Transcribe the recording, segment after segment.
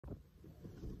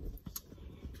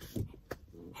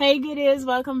Hey goodies,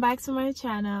 welcome back to my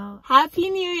channel.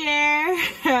 Happy New Year.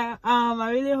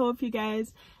 I really hope you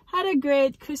guys had a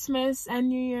great Christmas and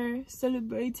New Year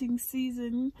celebrating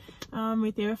season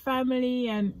with your family.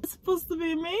 And it's supposed to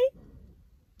be me,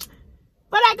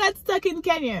 but I got stuck in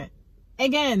Kenya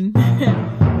again.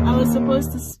 I was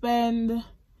supposed to spend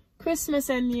Christmas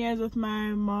and New Year's with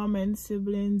my mom and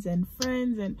siblings and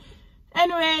friends, and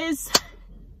anyways,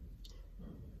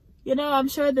 you know, I'm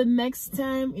sure the next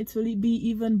time it will be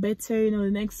even better. You know,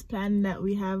 the next plan that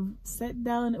we have set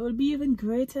down, it will be even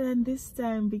greater than this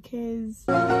time, because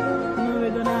you know,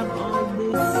 we're gonna have all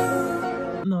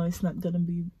this. No, it's not gonna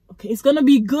be okay. It's gonna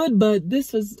be good, but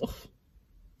this was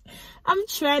I'm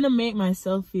trying to make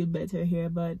myself feel better here,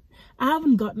 but I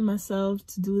haven't gotten myself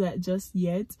to do that just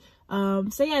yet.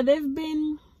 So yeah, they've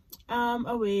been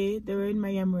away. They were in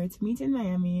my Emirates, meet in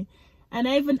Miami. And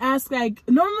I even asked, like,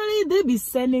 normally they'd be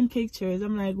sending pictures.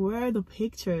 I'm like, where are the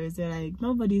pictures? They're like,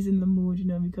 nobody's in the mood, you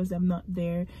know, because I'm not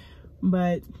there.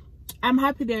 But I'm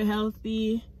happy they're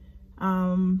healthy.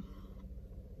 Yeah,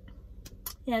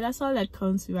 that's all that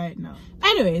counts right now.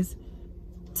 Anyways,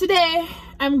 today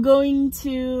I'm going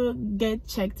to get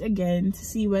checked again to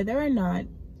see whether or not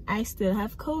I still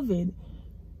have COVID.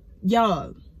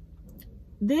 Y'all,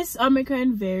 this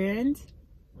Omicron variant,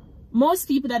 most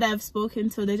people that I've spoken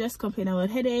to, they just complain about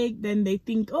headache, then they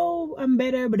think, oh, I'm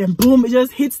better, but then boom, it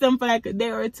just hits them for like a day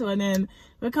or two, and then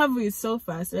recovery is so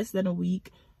fast, less than a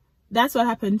week. That's what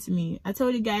happened to me. I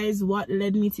told you guys what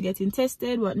led me to getting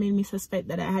tested, what made me suspect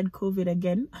that I had COVID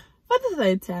again for the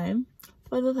third time.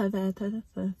 For the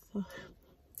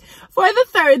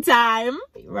third time,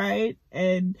 right?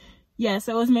 And yes,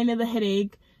 it was mainly the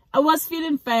headache. I was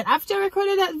feeling fine. After I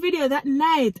recorded that video that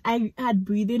night, I had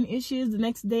breathing issues. The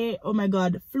next day, oh my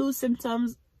god, flu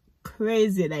symptoms,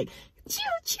 crazy. Like,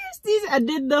 cheers, I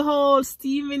did the whole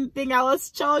steaming thing. I was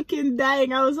choking,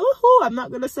 dying. I was, oh, I'm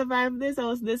not gonna survive this. I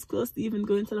was this close to even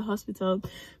going to the hospital.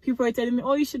 People were telling me,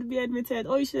 oh, you should be admitted.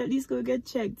 Oh, you should at least go get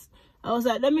checked. I was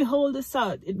like, let me hold this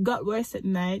out. It got worse at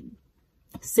night.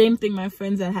 Same thing my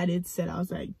friends that had it said. I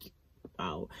was like,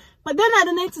 wow. But then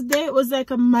the next day, it was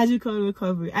like a magical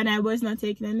recovery, and I was not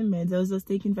taking any meds. I was just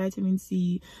taking vitamin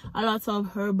C, a lot of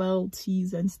herbal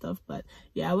teas and stuff. But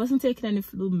yeah, I wasn't taking any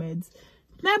flu meds.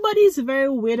 My body is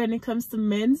very weird when it comes to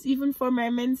meds. Even for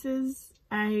my menses,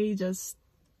 I just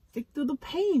stick to the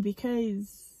pain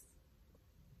because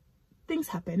things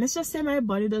happen. Let's just say my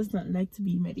body does not like to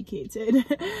be medicated.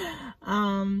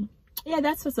 Yeah,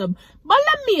 that's what's up. But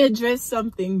let me address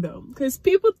something though, because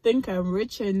people think I'm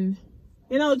rich and,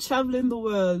 you know, traveling the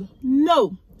world.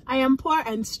 No, I am poor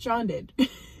and stranded.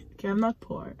 Okay, I'm not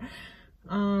poor.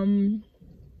 But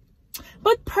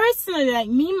personally, like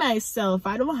me, myself,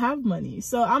 I don't have money.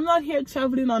 So I'm not here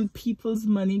traveling on people's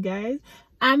money, guys.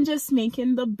 I'm just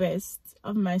making the best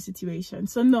of my situation.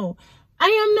 So no, I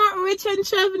am not rich and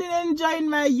traveling and enjoying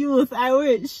my youth. I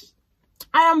wish.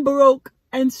 I am broke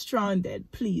and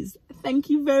stranded. Please. Thank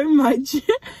you very much.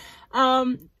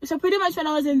 So pretty much when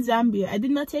I was in Zambia, I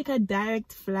did not take a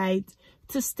direct flight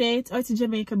to States or to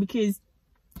Jamaica, because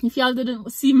if y'all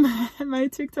didn't see my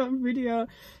TikTok video,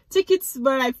 tickets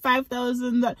were like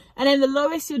 5,000, and then the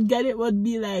lowest you'd get it would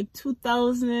be like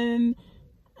 2,000,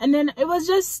 and then it was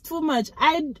just too much.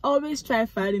 I'd always try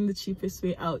finding the cheapest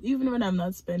way out, even when I'm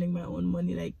not spending my own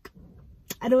money. Like,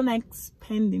 I don't like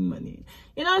spending money,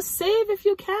 you know. Save if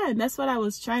you can. That's what I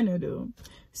was trying to do.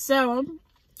 So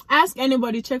ask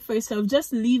anybody, check for yourself.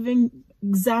 Just leaving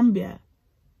Zambia,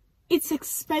 it's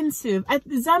expensive. At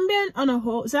Zambia on a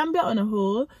whole,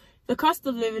 the cost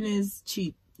of living is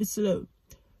cheap, it's low.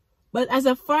 But as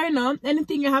a foreigner,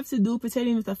 anything you have to do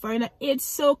pretending with a foreigner, it's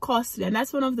so costly. And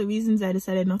that's one of the reasons I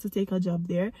decided not to take a job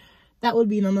there. That would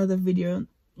be in another video.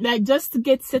 Like, just to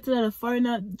get settled as a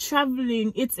foreigner,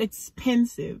 traveling, it's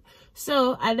expensive.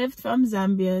 So I left from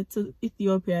Zambia to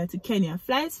Ethiopia to Kenya.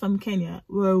 Flights from Kenya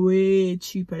were way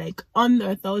cheaper, like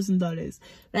under $1,000.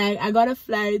 Like, I got a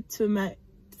flight to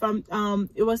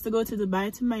it was to go to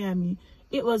Dubai to Miami.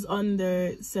 It was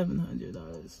under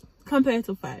 $700 compared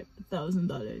to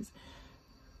 $5,000.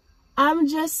 I'm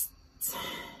just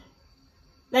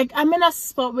like, I'm in a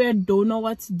spot where I don't know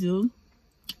what to do.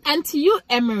 And to you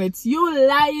Emirates, you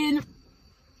lying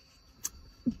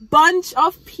bunch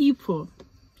of people,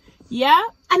 yeah.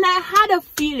 And I had a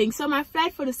feeling. So my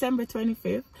flight for December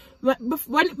 25th,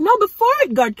 before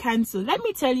it got cancelled. Let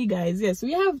me tell you guys, yes,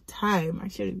 we have time.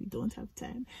 Actually, we don't have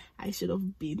time. I should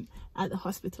have been at the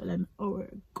hospital an hour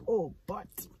ago, but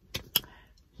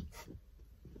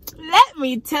let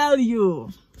me tell you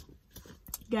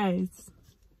guys,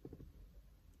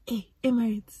 hey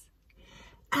Emirates,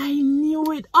 I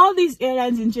knew it. All these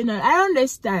airlines in general, I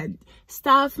understand.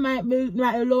 Staff might be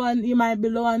low on, you might be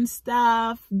low on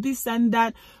staff, this and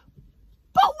that.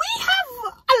 But we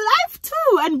have a life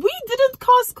too, and we didn't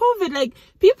cause COVID. Like,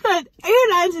 people at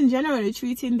airlines in general are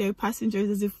treating their passengers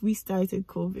as if we started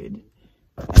COVID.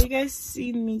 Are you guys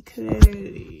seeing me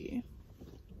clearly?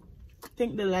 I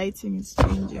think the lighting is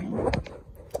changing.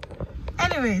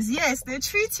 Anyways, yes, they're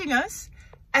treating us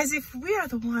as if we are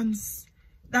the ones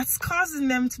that's causing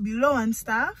them to be low on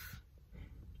staff.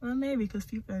 Well, maybe because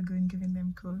people are giving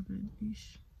them COVID.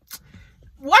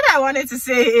 What I wanted to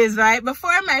say is, right,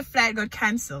 before my flight got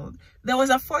cancelled, there was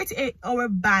a 48-hour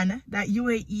ban that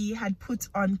UAE had put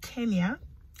on Kenya,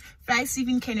 flights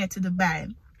leaving Kenya to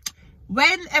Dubai.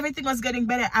 When everything was getting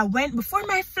better, I went before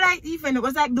my flight even, it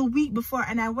was like the week before,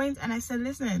 and I went and I said,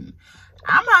 listen,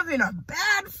 I'm having a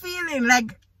bad feeling.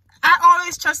 Like, I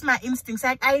always trust my instincts.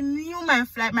 Like, I knew my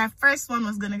flight, my first one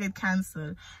was gonna get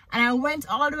cancelled. And I went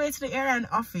all the way to the airline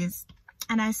office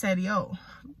and I said, yo,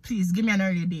 please give me an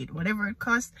earlier date. Whatever it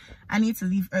costs, I need to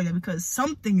leave earlier because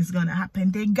something is gonna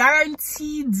happen. They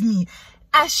guaranteed me,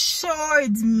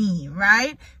 assured me,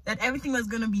 right, that everything was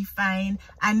gonna be fine.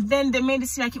 And then they made it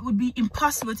seem like it would be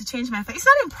impossible to change my flight. It's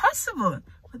not impossible,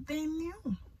 but they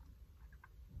knew.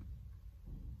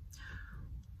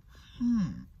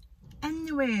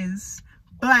 Anyways,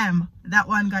 bam, that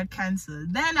one got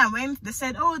cancelled. Then I went, they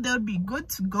said, oh, they'll be good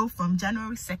to go from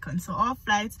January 2nd. So all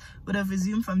flights would have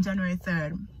resumed from January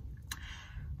 3rd.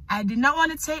 I did not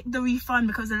want to take the refund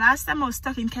because the last time I was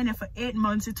stuck in Kenya for 8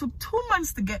 months, it took 2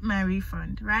 months to get my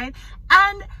refund, right?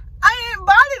 And I ain't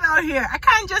balling out here. I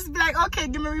can't just be like, okay,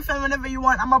 give me a refund whenever you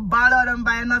want. I'm going to ball out and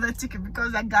buy another ticket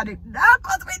because I got it. No,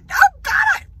 because we don't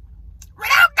got it. We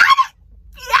don't got it.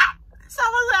 Yeah. So I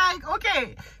was like,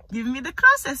 okay, give me the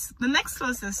next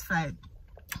closest flight.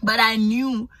 But I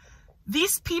knew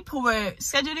these people were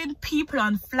scheduling people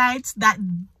on flights that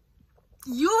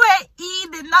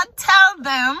UAE did not tell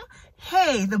them,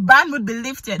 hey, the ban would be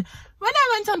lifted. When I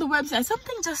went on the website,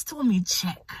 something just told me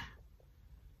check.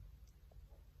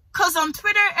 Because on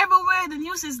Twitter, everywhere, the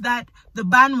news is that the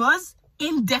ban was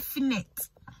indefinite.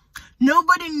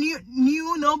 Nobody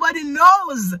knew, nobody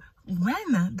knows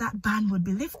when that ban would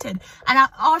be lifted. And I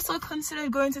also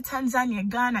considered going to Tanzania,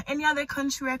 Ghana, any other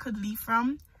country where I could leave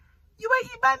from.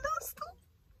 UAE banned those too.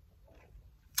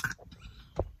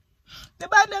 They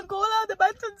banned Angola, they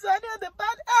banned Tanzania, they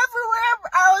banned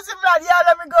everywhere. I was like, yeah,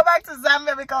 let me go back to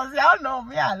Zambia because y'all know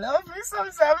me, I love me some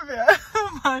Zambia.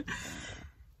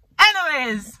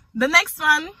 Anyways, the next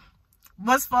one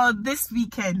was for this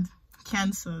weekend,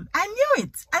 cancelled. I knew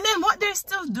it. And then what they're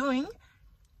still doing,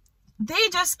 they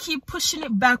just keep pushing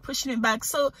it back.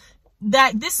 So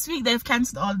that this week they've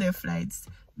cancelled all their flights.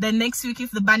 Then next week,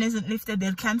 if the ban isn't lifted,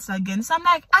 they'll cancel again. So I'm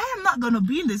like, I am not going to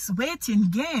be in this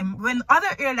waiting game when other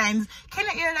airlines,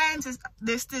 Kenya Airlines,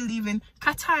 they're still leaving.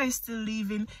 Qatar is still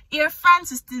leaving. Air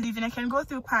France is still leaving. I can go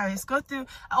through Paris, I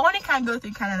only can't go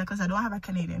through Canada because I don't have a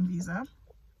Canadian visa.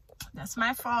 That's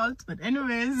my fault. But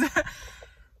anyways,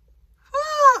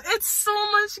 it's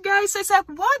so much, guys. So it's like,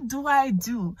 what do I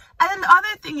do? And then the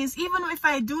other thing is, even if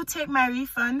I do take my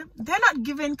refund, they're not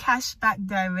giving cash back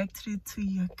directly to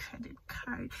your credit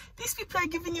card. These people are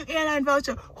giving you airline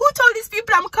voucher. Who told these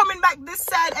people I'm coming back this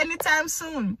side anytime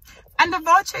soon? And the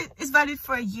voucher is valid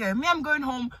for a year. Me, I'm going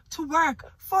home to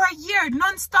work for a year,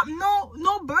 non-stop,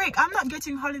 no break. I'm not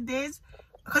getting holidays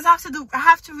because I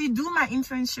have to redo my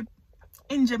internship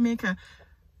in Jamaica.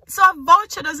 So a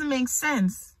voucher doesn't make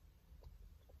sense.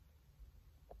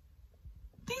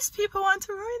 These people want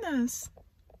to ruin us.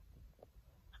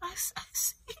 I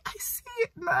see it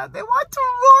now. They want to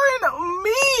ruin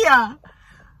me.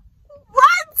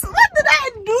 What did I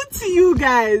do to you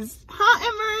guys? Huh,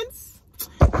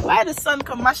 Emirates? Why the sun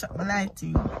come mash up my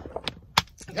lighting?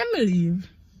 Let me leave.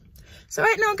 So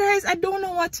right now, guys, I don't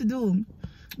know what to do.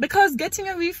 Because getting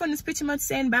a refund is pretty much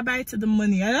saying bye-bye to the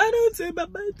money. And I don't say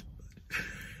bye-bye to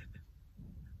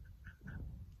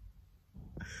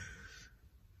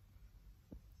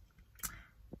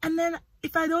and then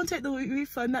if I don't take the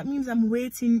refund, that means I'm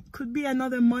waiting. Could be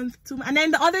another month, 2 months. And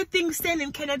then the other thing, staying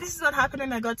in Kenya, this is what happened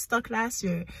when I got stuck last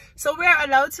year. So we're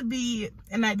allowed to be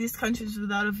in like these countries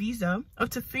without a visa up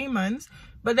to 3 months.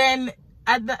 But then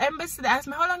at the embassy, they asked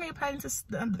me, how long are you planning to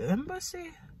stay? The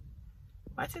embassy?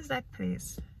 What is that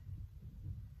place?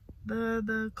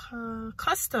 The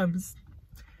customs.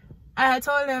 I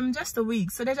told them just a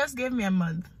week. So they just gave me a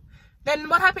month. Then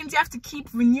what happens? You have to keep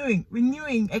extending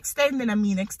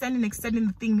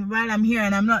the thing while I'm here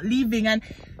and I'm not leaving. And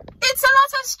it's a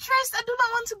lot of stress. I do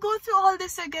not want to go through all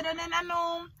this again. And then I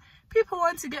know people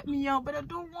want to get me out, but I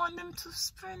don't want them to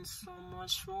spend so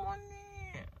much money.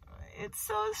 It's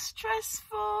so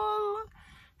stressful.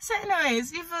 So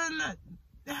anyways, even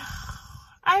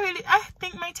I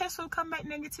think my test will come back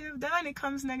negative. Then when it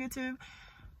comes negative,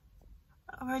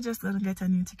 we're just gonna get a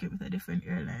new ticket with a different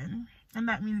airline, and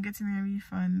that means getting a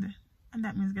refund, and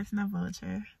that means getting a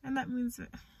voucher, and that means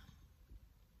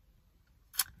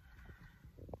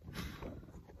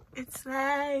it's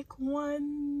like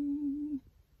one.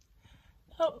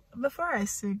 Oh, before I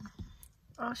sing,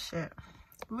 oh shit,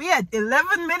 we at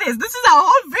 11 minutes. This is our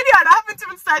whole video and I haven't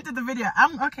even started the video.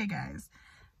 Okay guys,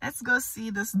 let's go see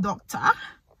this doctor,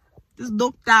 this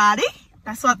doctari.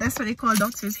 That's what they call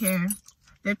doctors here.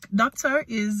 The doctor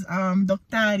is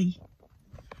doctari.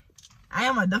 I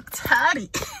am a doctari.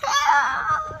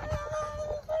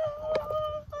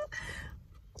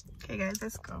 Okay guys,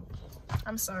 let's go.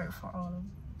 I'm sorry for all of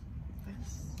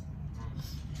this.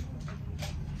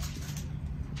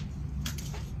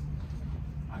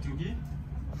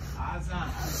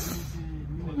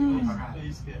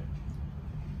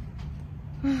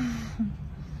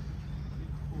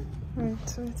 Wait.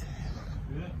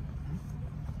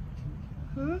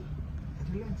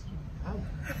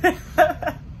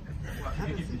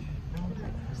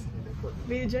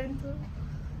 Be gentle.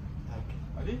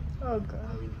 Oh God.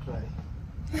 I will try.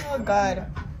 Oh God.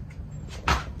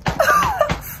 I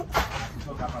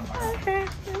hate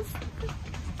this.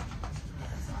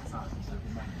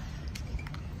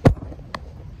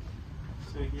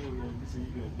 So here we are. This is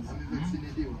good.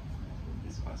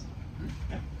 This is fast.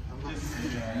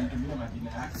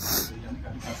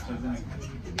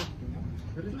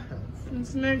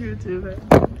 It's negative.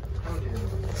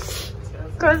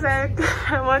 Because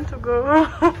I want to go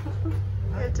home.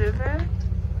 Negative.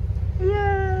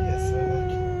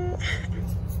 Yay!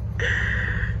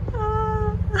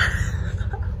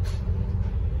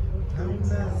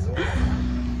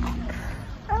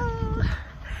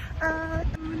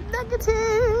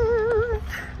 Negative.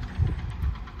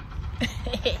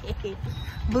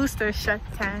 Booster shot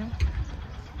time.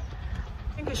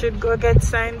 I think you should go get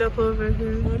signed up over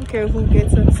here. I don't care who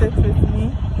gets upset with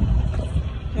me.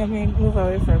 Let me move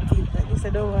away from people. At least I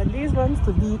don't want these ones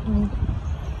to beat me.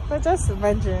 But just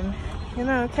imagine, you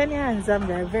know, Kenya and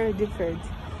Zambia are very different.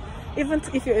 Even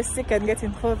if you're sick and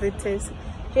getting COVID tests,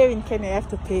 here in Kenya you have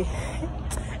to pay.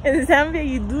 In Zambia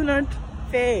you do not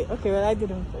pay. Okay, well I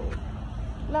didn't pay.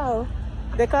 No,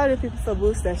 they call the people for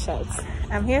booster shots.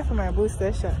 I'm here for my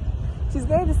booster shot. She's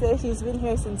going to say she's been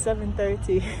here since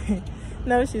 7:30.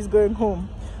 Now she's going home.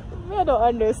 I don't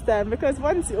understand, because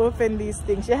once you open these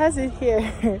things, she has it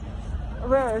here.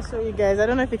 Well, I'll show you guys. I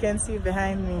don't know if you can see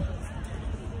behind me.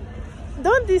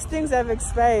 Don't these things have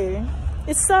expired?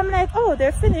 It's some like, oh,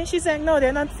 they're finished. She's like, no,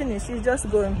 they're not finished. She's just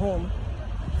going home.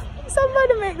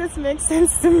 Somebody make this make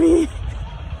sense to me.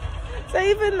 So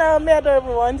even now, me, I don't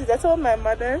even want it. I told my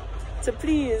mother to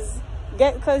please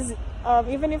get, because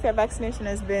even if your vaccination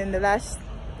has been the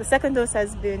second dose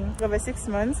has been over 6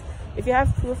 months, if you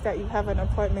have proof that you have an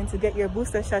appointment to get your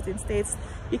booster shot in States,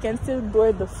 you can still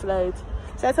board the flight.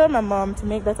 So I told my mom to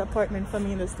make that appointment for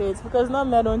me in the States, because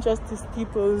normally I don't trust these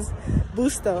people's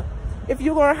booster. If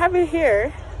you're gonna have it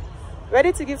here,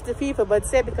 ready to give to people, but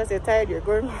say because you're tired, you're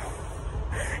going.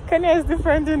 Kenya is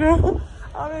different, you know.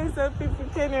 I always tell people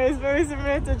Kenya is very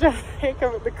similar to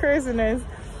Jamaica with the craziness.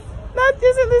 Not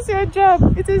isn't this your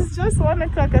job? It is just 1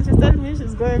 o'clock and she's telling me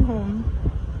she's going home.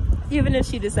 Even if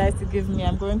she decides to give me,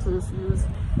 I'm going to refuse.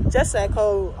 Just like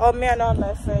how me and all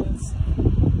my friends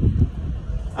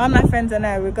and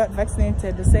I, we got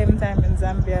vaccinated the same time in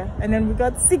Zambia, and then we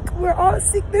got sick. We're all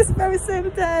sick this very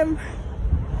same time.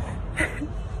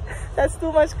 That's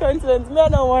too much coincidence. Me, I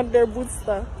don't want their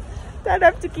booster. I'd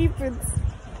have to keep it.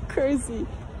 Crazy.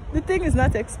 The thing is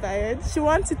not expired. She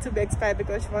wants it to be expired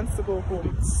because she wants to go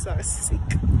home. So sick.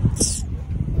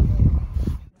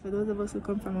 For those of us who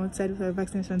come from outside with our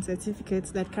vaccination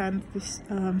certificates that can't be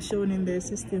shown in their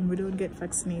system, we don't get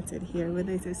vaccinated here,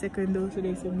 whether it's a second dose or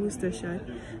it's a booster shot.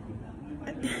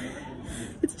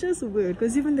 It's just weird,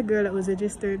 because even the girl that was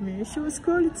registered me, she was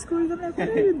scrolling. I'm like, what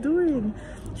are you doing?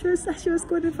 She was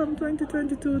scrolling from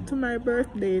 2022 to my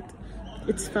birth date.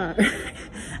 It's far.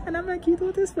 And I'm like, you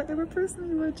do this for every person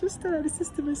you register. The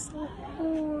system is so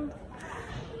old.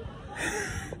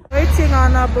 Waiting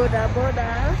on a Buddha.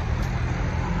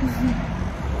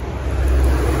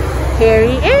 Here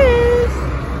he is,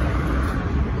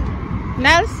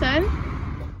 Nelson.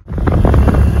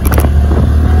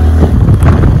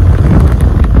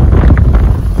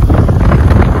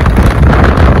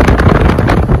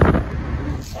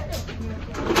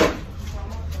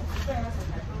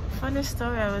 Funny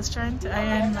story, I was trying to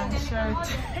iron my shirt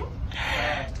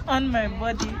on my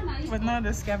body, but now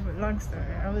the scab. Long story.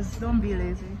 Don't be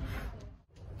lazy.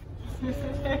 Okay.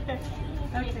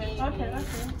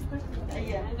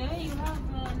 Yeah. And then you have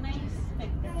nice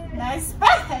specs. Nice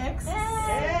specs.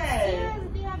 Yes,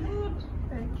 they are good.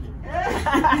 Thank you.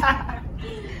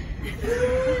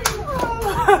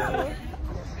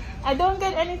 I don't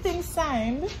get anything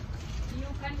signed. You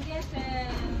can get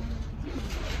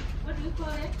what do you call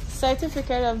it?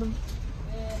 Certificate of the.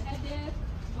 Headache,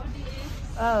 body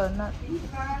ache, Oh, not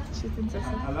fever. shipping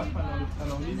certificate. Alafu And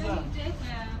anauliza then you take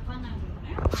Panadol.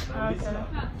 Okay.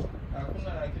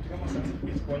 hakuna kitu kama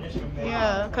certificate kuonyesha ume.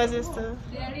 Yeah, because it's the.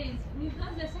 There is. We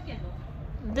have the second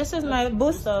one. This is my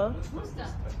booster. Booster.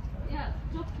 Yeah,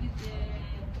 talk with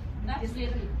that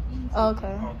lady. Okay.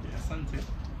 Okay, asante.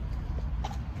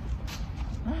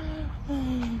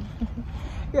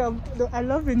 Yeah, I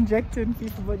love injecting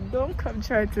people, but don't come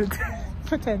try to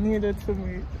put a needle to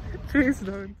me. Please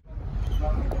don't.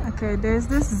 Okay, there's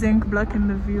this zinc blocking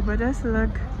the view, but just look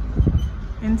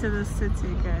into the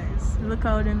city, guys. Look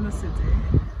out in the city.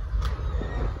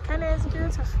 And it's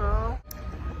beautiful.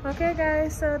 Okay,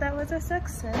 guys, so that was a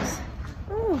success.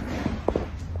 Ooh,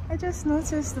 I just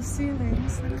noticed the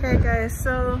ceilings. Okay, guys,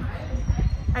 so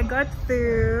I got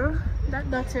through. That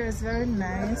doctor is very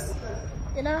nice.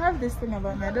 You know, I have this thing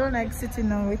about me. I don't like sitting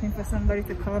down waiting for somebody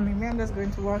to call me. I'm just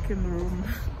going to walk in the room.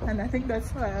 And I think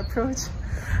that's how I approach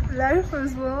life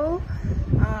as well.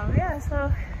 Yeah,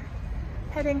 so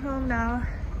heading home now.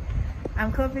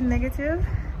 I'm COVID negative.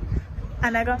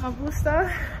 And I got my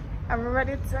booster. I'm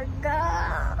ready to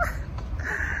go.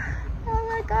 Oh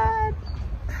my God.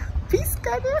 Peace,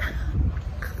 Kanye.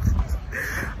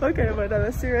 Okay, but on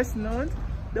a serious note,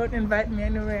 don't invite me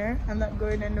anywhere. I'm not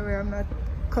going anywhere. I'm not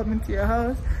coming to your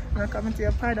house. I'm not coming to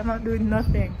your party. I'm not doing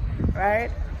nothing, right?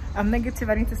 I'm negative.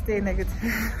 I need to stay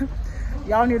negative.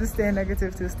 Y'all need to stay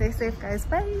negative too. Stay safe, guys.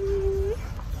 Bye.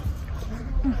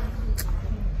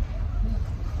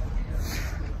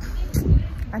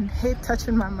 I hate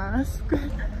touching my mask.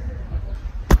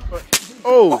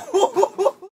 Oh!